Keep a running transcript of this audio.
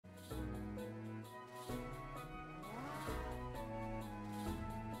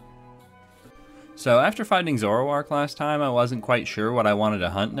So after finding Zoroark last time, I wasn't quite sure what I wanted to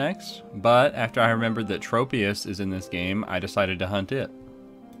hunt next, but after I remembered that Tropius is in this game, I decided to hunt it.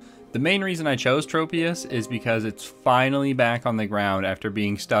 The main reason I chose Tropius is because it's finally back on the ground after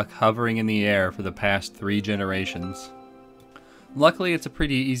being stuck hovering in the air for the past 3 generations. Luckily, it's a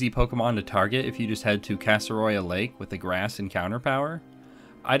pretty easy Pokemon to target if you just head to Casseroya Lake with the grass and counter power.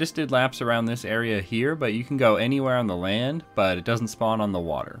 I just did laps around this area here, but you can go anywhere on the land, but it doesn't spawn on the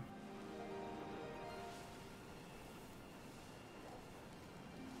water.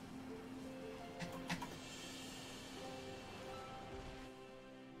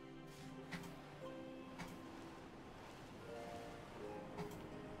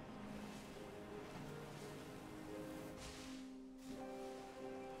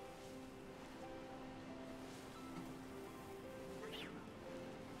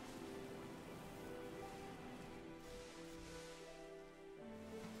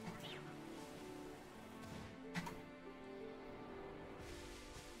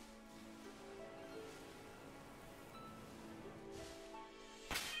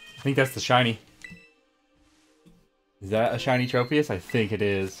 I think that's the shiny. Is that a shiny Tropius? I think it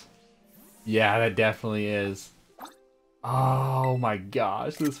is. Yeah, that definitely is. Oh my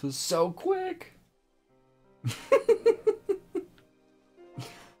gosh, this was so quick.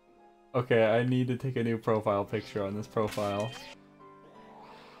 Okay, I need to take a new profile picture on this profile.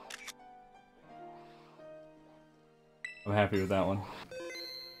 I'm happy with that one.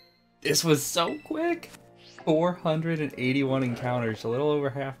 This was so quick! 481 encounters, a little over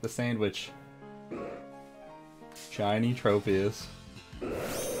half the sandwich. Shiny Tropius.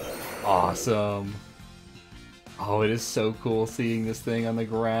 Awesome. Oh, it is so cool seeing this thing on the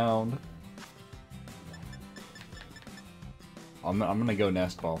ground. I'm gonna go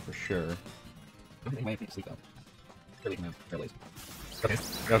nest ball for sure.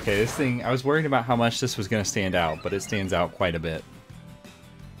 Okay, this thing, I was worried about how much this was gonna stand out, but it stands out quite a bit.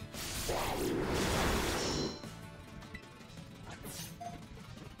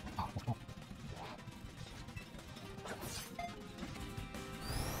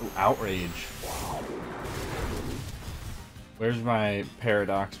 Outrage. Where's my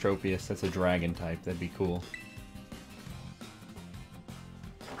Paradox Tropius? That's a dragon type. That'd be cool.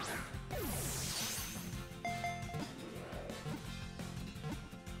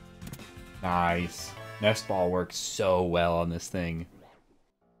 Nice. Nest ball works so well on this thing.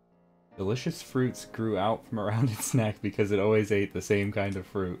 Delicious fruits grew out from around its neck because it always ate the same kind of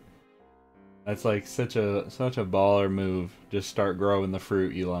fruit. That's like such a baller move. Just start growing the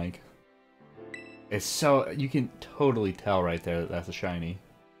fruit you like. It's so, you can totally tell right there that that's a shiny.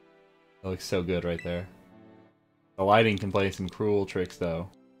 It looks so good right there. The lighting can play some cruel tricks though.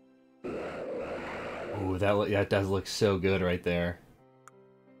 Ooh, that does look so good right there.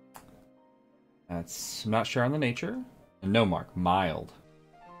 I'm not sure on the nature. And no mark, mild.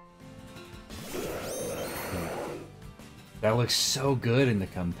 That looks so good in the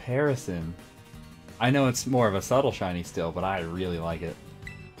comparison. I know it's more of a subtle shiny still, but I really like it.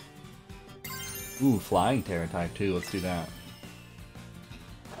 Ooh, flying Terra type too. Let's do that.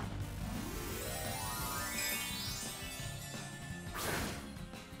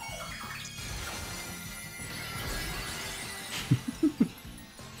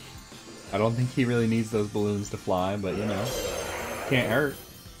 I don't think he really needs those balloons to fly, but you know, can't hurt.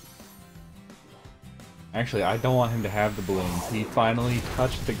 Actually, I don't want him to have the balloons. He finally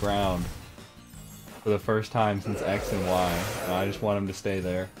touched the ground for the first time since X and Y, and I just want him to stay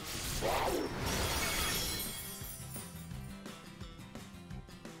there.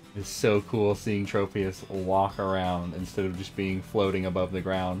 It's so cool seeing Tropius walk around instead of just being floating above the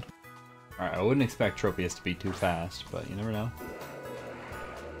ground. Alright, I wouldn't expect Tropius to be too fast, but you never know.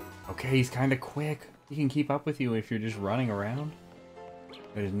 Okay, he's kind of quick. He can keep up with you if you're just running around.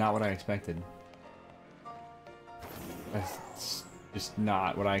 That is not what I expected. That's just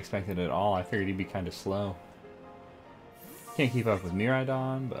not what I expected at all. I figured he'd be kind of slow. Can't keep up with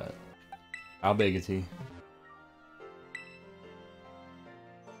Miraidon, but how big is he?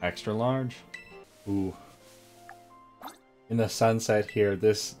 Extra large? Ooh. In the sunset here,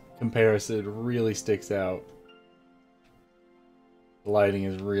 this comparison really sticks out. The lighting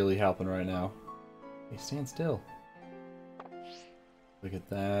is really helping right now. Hey, stand still. Look at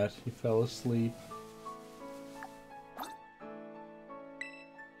that. He fell asleep.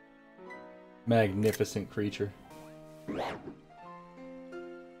 Magnificent creature. What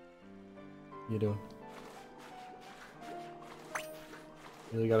you doing?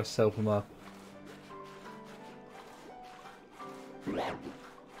 Really gotta soap him up.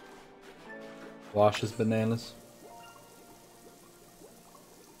 Wash his bananas.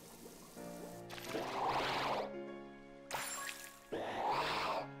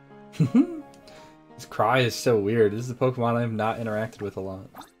 This cry is so weird. This is a Pokemon I've not interacted with a lot.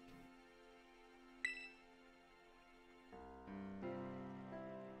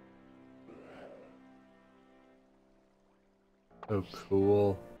 Oh,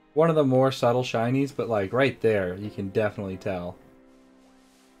 cool. One of the more subtle shinies, but like right there, you can definitely tell.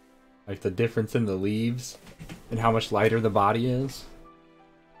 Like the difference in the leaves and how much lighter the body is.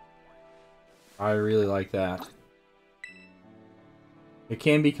 I really like that. It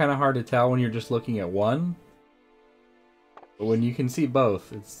can be kind of hard to tell when you're just looking at one, but when you can see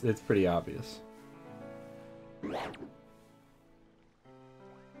both, it's pretty obvious. He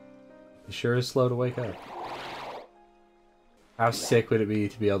sure is slow to wake up. How sick would it be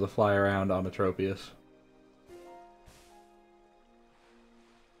to be able to fly around on a Tropius?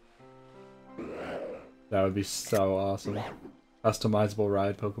 That would be so awesome. Customizable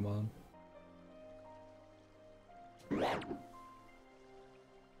ride Pokemon.